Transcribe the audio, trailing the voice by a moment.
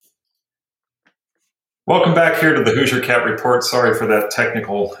Welcome back here to the HoosierCat Report. Sorry for that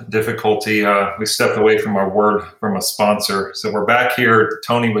technical difficulty. We stepped away from our word from a sponsor. So we're back here.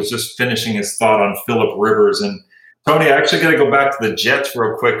 Tony was just finishing his thought on Phillip Rivers. And Tony, I actually got to go back to the Jets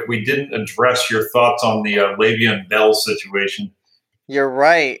real quick. We didn't address your thoughts on the Le'Veon Bell situation. You're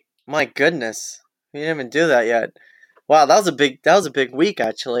right. My goodness. We didn't even do that yet. Wow, that was a big week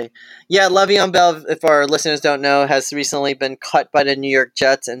actually. Yeah, Le'Veon Bell, if our listeners don't know, has recently been cut by the New York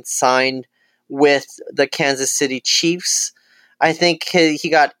Jets and signed with the Kansas City Chiefs. I think he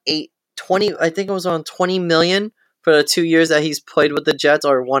got 20. I think it was on 20 million for the 2 years that he's played with the Jets,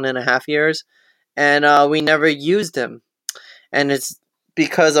 or 1.5 years, and we never used him. And it's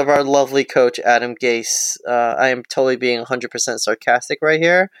because of our lovely coach Adam Gase. I am totally being 100% sarcastic right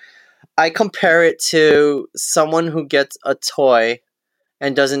here. I compare it to someone who gets a toy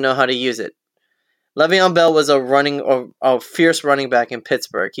and doesn't know how to use it. Le'Veon Bell was a fierce running back in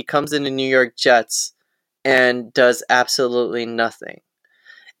Pittsburgh. He comes in the New York Jets and does absolutely nothing.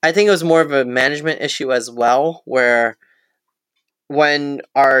 I think it was more of a management issue as well, where when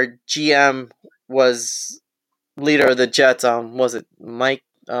our GM was leader of the Jets, was it Mike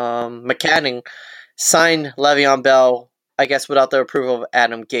McCanning, signed Le'Veon Bell, I guess without the approval of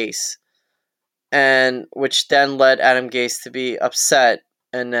Adam Gase, and which then led Adam Gase to be upset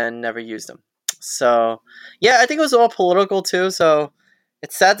and then never used him. So, yeah, I think it was all political too, so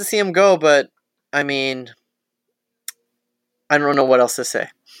it's sad to see him go, but, I mean, I don't know what else to say.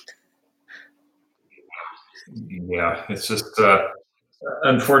 Yeah, it's just,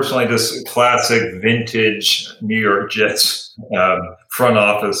 unfortunately, this classic vintage New York Jets front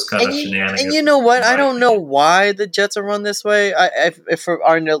office kind of shenanigans. And you know what? I don't know why the Jets are run this way. If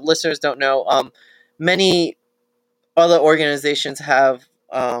our listeners don't know, many other organizations have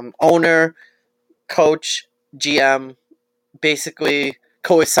owner, coach, GM, basically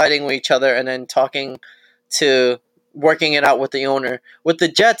coinciding with each other and then working it out with the owner. With the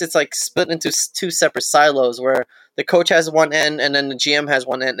Jets, it's like split into two separate silos where the coach has one end and then the GM has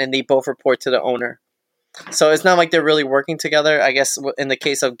one end, and they both report to the owner. So it's not like they're really working together. I guess in the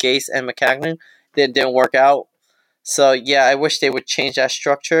case of Gase and McCagnon, it didn't work out. So, yeah, I wish they would change that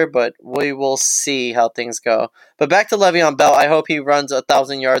structure, but we will see how things go. But back to Le'Veon Bell, I hope he runs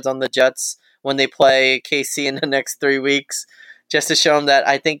 1,000 yards on the Jets when they play KC in the next 3 weeks, just to show him that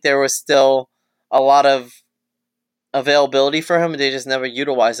I think there was still a lot of availability for him. They just never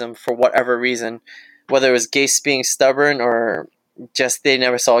utilized him for whatever reason, whether it was Gase being stubborn or just they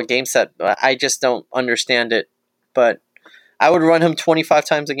never saw a game set. I just don't understand it. But I would run him 25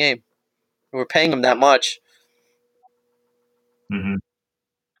 times a game. We're paying him that much. Mm-hmm.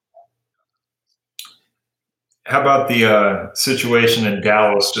 How about the situation in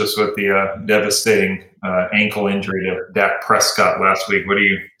Dallas, just with the devastating ankle injury to Dak Prescott last week? What do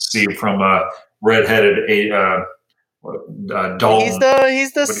you see from redheaded Dalton?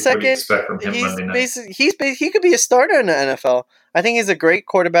 He's the second. What do you expect from him Monday night? He could be a starter in the NFL. I think he's a great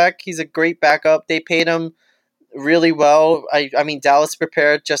quarterback. He's a great backup. They paid him really well. I mean, Dallas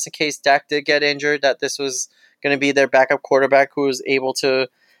prepared just in case Dak did get injured, that this was going to be their backup quarterback who was able to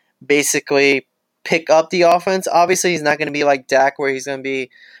basically pick up the offense. Obviously, he's not going to be like Dak, where he's going to be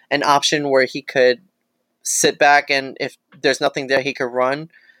an option where he could sit back and if there's nothing there, he could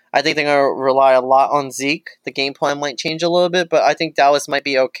run. I think they're going to rely a lot on Zeke. The game plan might change a little bit, but I think Dallas might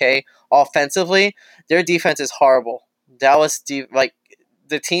be okay offensively. Their defense is horrible. The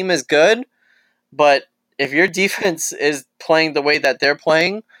team is good, but if your defense is playing the way that they're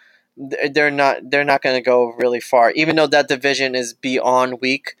playing, they're not going to go really far. Even though that division is beyond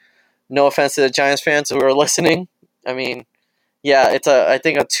weak. No offense to the Giants fans who are listening. I mean, yeah, it's I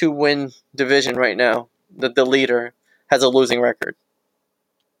think a 2-win division right now. The leader has a losing record.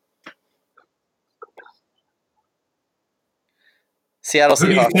 Seattle Seahawks.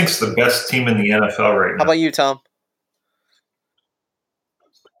 Who do you think's the best team in the NFL right now? How about you, Tom?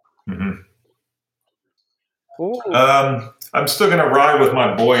 Mm-hmm. I'm still going to ride with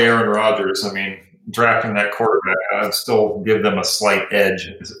my boy Aaron Rodgers. I mean, drafting that quarterback, I'd still give them a slight edge,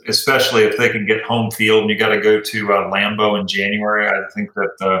 especially if they can get home field and you got to go to Lambeau in January. I think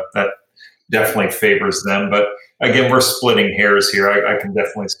that definitely favors them. But again, we're splitting hairs here. I can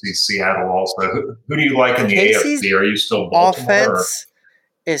definitely see Seattle also. Who do you like in the AFC? Are you still Baltimore? Offense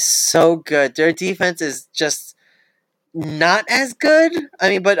is so good. Their defense is just not as good. I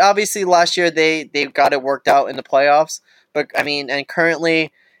mean, but obviously last year they got it worked out in the playoffs. But I mean, and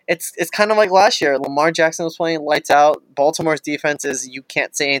currently it's kind of like last year. Lamar Jackson was playing lights out. Baltimore's defense is, you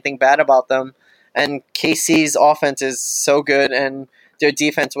can't say anything bad about them. And KC's offense is so good, and their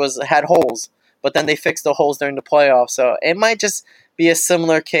defense had holes. But then they fixed the holes during the playoffs. So it might just be a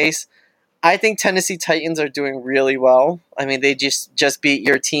similar case. I think Tennessee Titans are doing really well. I mean, they just beat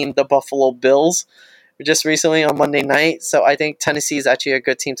your team, the Buffalo Bills, just recently on Monday night. So I think Tennessee is actually a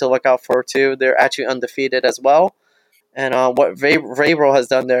good team to look out for too. They're actually undefeated as well. And what Vrabel has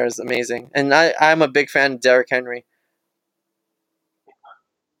done there is amazing. And I'm a big fan of Derrick Henry.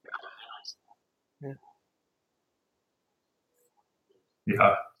 Yeah,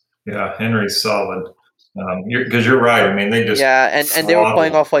 Yeah, yeah, Henry's solid. Because you're right. I mean, they just yeah, and they were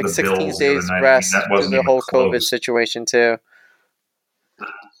playing throttled off like the 16 Bills the other days night. I mean, rest that through wasn't the even whole COVID close. situation too.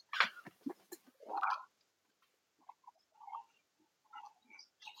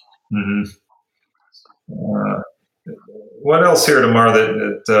 Hmm. Uh, what else here tomorrow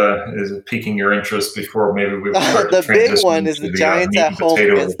that is piquing your interest before maybe we start to The big transition one is into the the Giants meat at and home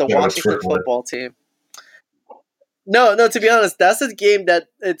potato of against the the show, Washington triplet? football team. No, no. To be honest, that's a game that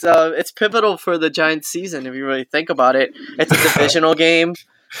it's pivotal for the Giants' season. If you really think about it, it's a divisional game.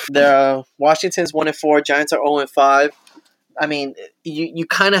 The Washington's 1-4, Giants are 0-5. I mean, you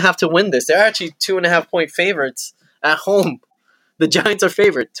kind of have to win this. They're actually 2.5 point favorites at home. The Giants are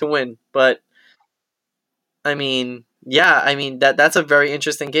favored to win, but I mean, yeah, I mean that's a very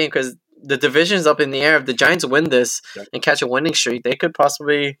interesting game because the division's up in the air. If the Giants win this and catch a winning streak, they could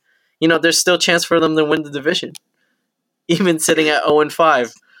possibly, there's still a chance for them to win the division, even sitting at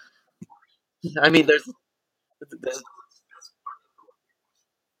 0-5. I mean, there's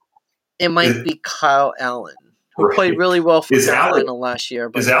it might Is, be Kyle Allen, who played right. really well for Is Alex Carolina last year,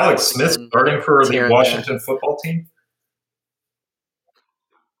 but is Alex once Smith again, starting for it's the here and there. Washington football team?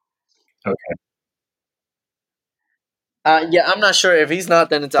 Okay, Yeah, I'm not sure if he's not.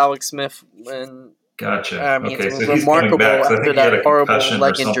 Then it's Alex Smith, and gotcha. I mean it's Okay, so he's coming back. remarkable So I after think he had that a horrible concussion or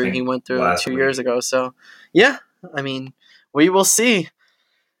leg injury he something went through last 2 years week. ago. So yeah, I mean we will see.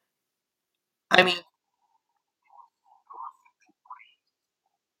 I mean,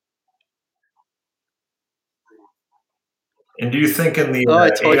 And do you think in the oh, I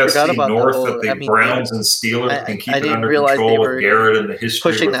totally forgot AFC about the North that whole. I the mean, Browns and Steelers can I keep it didn't under realize they control with were Garrett and the history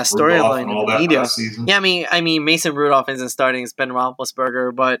pushing with that Rudolph and storyline in all the that media. last season? Yeah, I mean Mason Rudolph isn't starting. It's Ben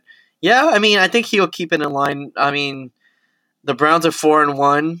Roethlisberger, but yeah, I mean I think he'll keep it in line. I mean the Browns are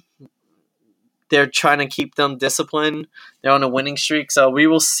 4-1. They're trying to keep them disciplined. They're on a winning streak, so we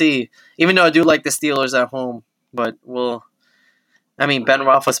will see. Even though I do like the Steelers at home, but we'll. I mean, Ben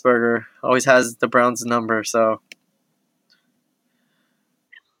Roethlisberger always has the Browns' number. So,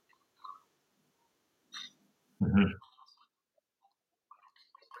 Hmm.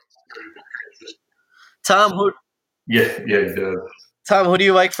 Tom, who Yeah, yeah, he does. Tom, who do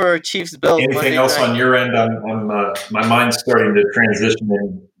you like for Chiefs Bills Anything Monday else night? on your end? My mind's starting to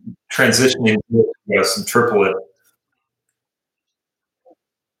transitioning to some triplet.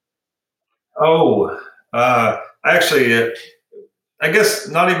 Oh, actually, I guess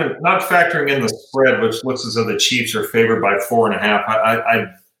not factoring in the spread, which looks as though the Chiefs are favored by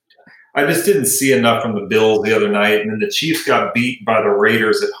 4.5. I just didn't see enough from the Bills the other night, and then the Chiefs got beat by the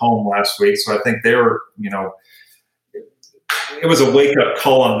Raiders at home last week. So I think they were, it was a wake up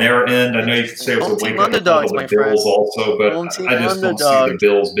call on their end. I know you could say it was Home a team wake up call underdogs, to my the Bills friend. also, but Home team I just don't see the underdogs.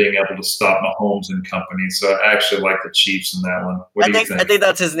 Bills being able to stop Mahomes and company. So I actually like the Chiefs in that one. What I do you think I think? think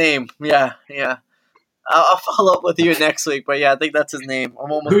that's his name. Yeah, yeah. I'll follow up with you next week, but yeah, I think that's his name.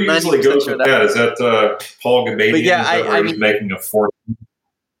 I'm almost Who 90% usually goes sure with that. that? Is that Paul But Gabadian? yeah, Is that I where he's mean, making a fourth?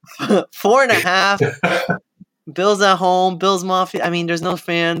 4.5. Bills at home. Bills Mafia. I mean, there's no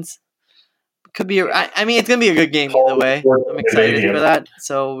fans. Could be. I mean, it's gonna be a good game either Paul way. I'm excited for Gabadian. that.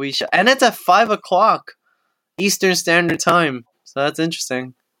 So we should, and it's at 5 o'clock Eastern Standard Time. So that's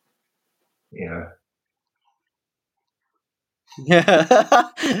interesting. Yeah. Yeah,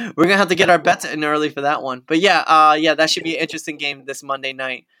 we're gonna have to get our bets in early for that one. But yeah, yeah, that should be an interesting game this Monday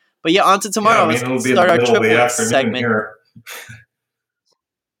night. But yeah, on to Yeah, I tomorrow. mean, Let's it'll be in the start our middle of the triplets afternoon segment. here.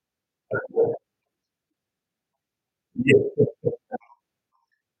 Yeah.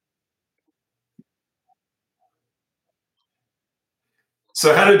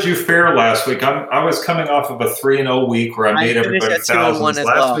 So, how did you fare last week? I was coming off of a 3-0 week where I I made finished everybody at 2-1 thousands. as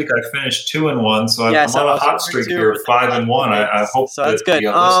Last well. week, I finished 2-1, so Yeah, I'm so on I a was hot streak 4-2 here with of the 5-1. five I points. hope So that's that good.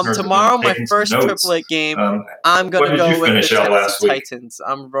 the listeners have been Tomorrow my taking some first notes. triplet game. I'm What gonna did you go with the finish out Tennessee last week? Titans.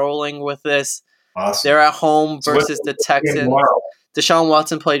 I'm rolling with this. Awesome. They're at home So, what's versus the the game Texans. tomorrow? Deshaun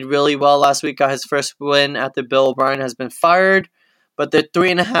Watson played really well last week. Got his first win after Bill O'Brien has been fired. But they're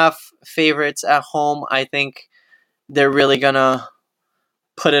 3.5 favorites at home. I think they're really gonna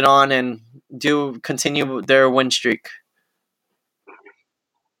put it on and do continue their win streak.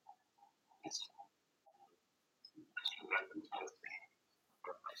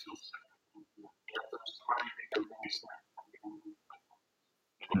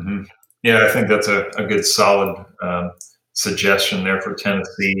 Hmm. Yeah, I think that's a good solid suggestion there for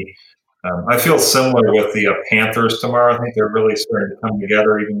Tennessee. I feel similar with the Panthers tomorrow. I think they're really starting to come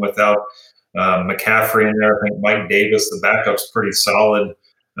together, even without McCaffrey in there. I think Mike Davis, the backup's pretty solid.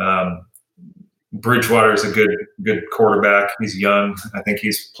 Um, Bridgewater is a good quarterback. He's young. I think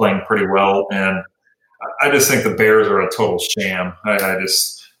he's playing pretty well, and I just think the Bears are a total sham.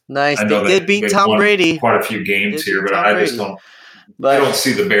 Nice. I They know did that beat they've Tom won Brady. quite a few games here, but I just don't. I But don't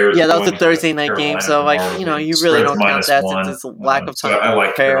see the Bears yeah, that was going a to Thursday night game, Carolina so tomorrow. you The really spread's don't count that since -1, it's a lack of so time I to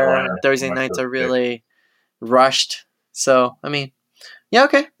like prepare. Carolina. Thursday My nights first are pick. really rushed. So yeah,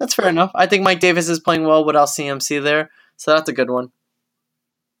 okay, that's fair enough. I think Mike Davis is playing well without CMC there, so that's a good one.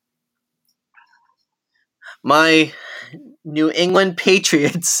 My New England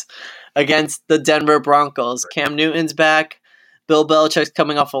Patriots against the Denver Broncos. Cam Newton's back. Bill Belichick's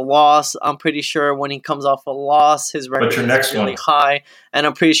coming off a loss. I'm pretty sure when he comes off a loss, his What's record your is next really one? high. And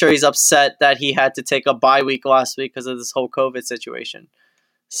I'm pretty sure he's upset that he had to take a bye week last week because of this whole COVID situation.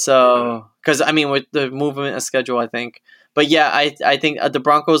 So, because with the movement of schedule, I think. But yeah, I think the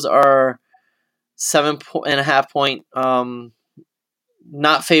Broncos are 7.5 point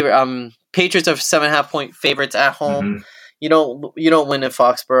not favorite. Patriots are 7.5 point favorites at home. Mhm. You don't win in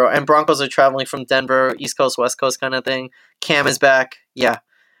Foxborough, and Broncos are traveling from Denver, East Coast, West Coast kind of thing. Cam is back. Yeah,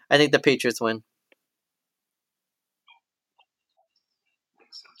 I think the Patriots win.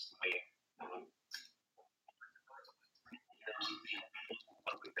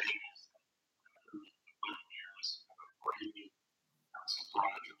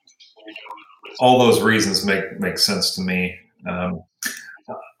 All those reasons make sense to me. Um,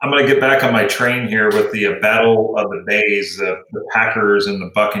 I'm going to get back on my train here with the Battle of the Bays, the Packers and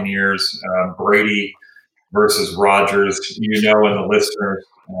the Buccaneers, Brady versus Rodgers. And the listeners,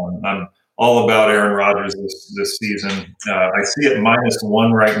 I'm all about Aaron Rodgers this season. I see it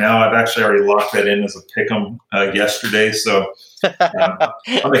 -1 right now. I've actually already locked that in as a pick 'em yesterday. So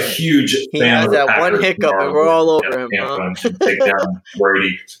I'm a huge He fan has of the that one Packers hiccup, and tomorrow we're all at over him, Tampa huh? and should take down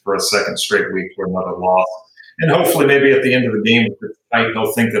Brady for a second straight week for another loss. And hopefully, maybe at the end of the game, if it's tight,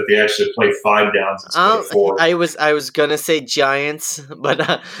 they'll think that they actually play 5 downs instead of 4. I was gonna say Giants,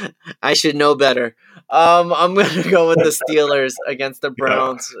 but I should know better. I'm gonna go with the Steelers against the Yeah.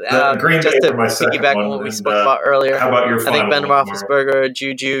 Browns. The Green Bay Just for to my second piggyback on one. what we And spoke about earlier, how about your I think final Ben one tomorrow? Roethlisberger,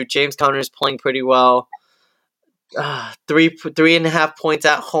 Juju, James Conner is playing pretty well. 3.5 points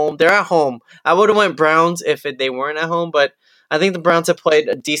at home. They're at home. I would have went Browns if they weren't at home, but I think the Browns have played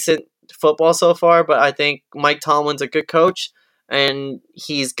a decent football so far. But I think Mike Tomlin's a good coach, and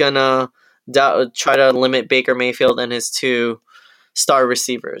he's gonna try to limit Baker Mayfield and his two star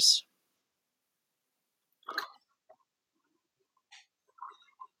receivers.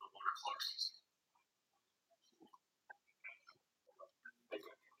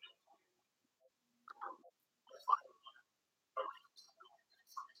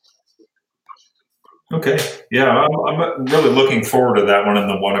 Okay. Yeah, I'm really looking forward to that one in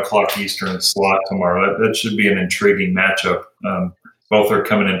the 1 o'clock Eastern slot tomorrow. That should be an intriguing matchup. Both are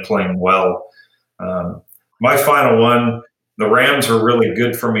coming in playing well. Um, my final one, the Rams were really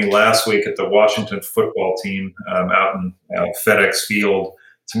good for me last week at the Washington football team out in FedEx Field.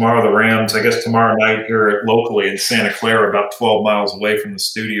 Tomorrow, the Rams, I guess tomorrow night here locally in Santa Clara, about 12 miles away from the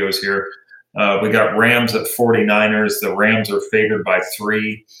studios here, we got Rams at 49ers. The Rams are favored by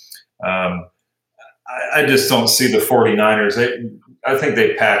 3. Um, I just don't see the 49ers. I think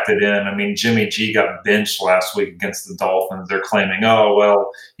they packed it in. I mean, Jimmy G got benched last week against the Dolphins. They're claiming, oh,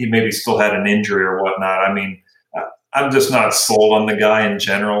 well, he maybe still had an injury or whatnot. I mean, I'm just not sold on the guy in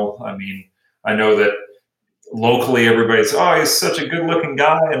general. I mean, I know that locally everybody's, oh, he's such a good looking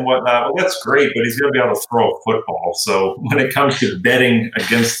guy and whatnot. Well, that's great, but he's going to be able to throw a football. So when it comes to betting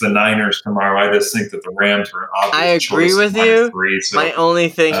against the Niners tomorrow, I just think that the Rams are an I obvious agree choice with minus you. 3. So My only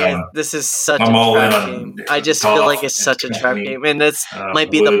thing is this is such I'm a all in trap on game. I just feel like Goff it's and such a trap company, game, and this might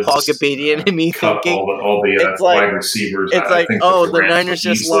be the Paul Woods, Gabadian in me Cup, thinking. all the It's like wide receivers. it's I like, think that oh, the the Rams will Niners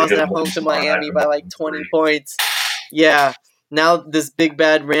just easily lost get at them home win to tomorrow night Miami for by more like than 20 3. points. Yeah. Now this big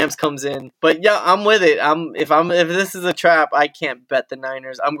bad Rams comes in. But yeah, I'm with it. If this is a trap, I can't bet the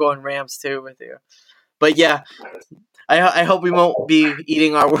Niners. I'm going Rams too with you. But yeah, I hope we won't be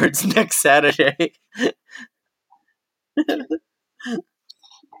eating our words next Saturday.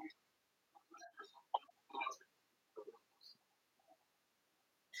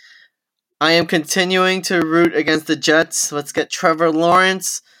 I am continuing to root against the Jets. Let's get Trevor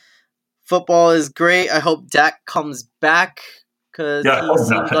Lawrence. Football is great. I hope Dak comes back because Yeah, I he hope seemed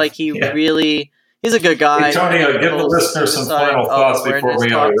not. like Yeah. he's a good guy. Hey, Tony, give the People listeners some suicide final thoughts before awareness we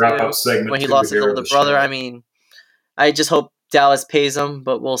talk wrap up to segment when he 2 lost his here of older the brother. show. I just hope Dallas pays them,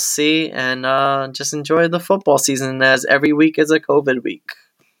 but we'll see. And just enjoy the football season, as every week is a COVID week.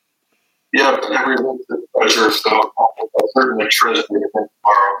 Yeah, every week's a pleasure. So I'll certainly treasure it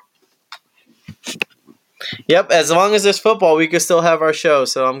tomorrow. Yep, as long as there's football, we could still have our show.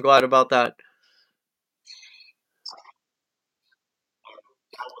 So I'm glad about that.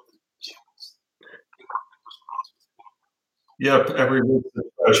 Yep, every week's a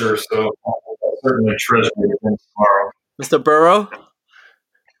pleasure. So I'll certainly treasure it tomorrow. Mr. Burrow?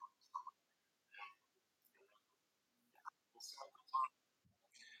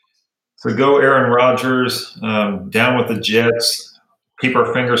 So go Aaron Rodgers, down with the Jets. Keep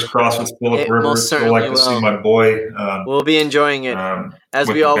our fingers crossed with Phillip It most Rivers. Still like certainly to see will. my boy We'll be enjoying it, as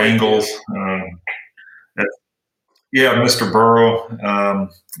with we the always Bengals. do. Yeah, Mr. Burrow.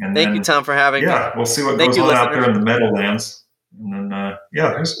 And Thank you, then, Tom, for having me. yeah, we'll see what Thank goes you, on out listeners. there in the Meadowlands. And then, yeah,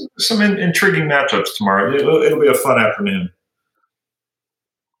 there's some intriguing matchups tomorrow. It'll be a fun afternoon.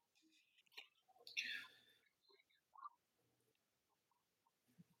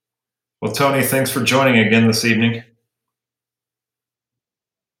 Well, Tony, thanks for joining again this evening.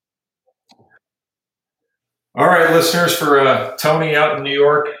 All right, listeners, for Tony out in New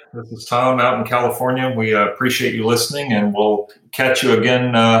York, this is Tom out in California. We appreciate you listening, and we'll catch you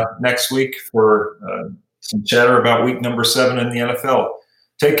again next week for some chatter about week number 7 in the NFL.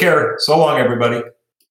 Take care. So long, everybody.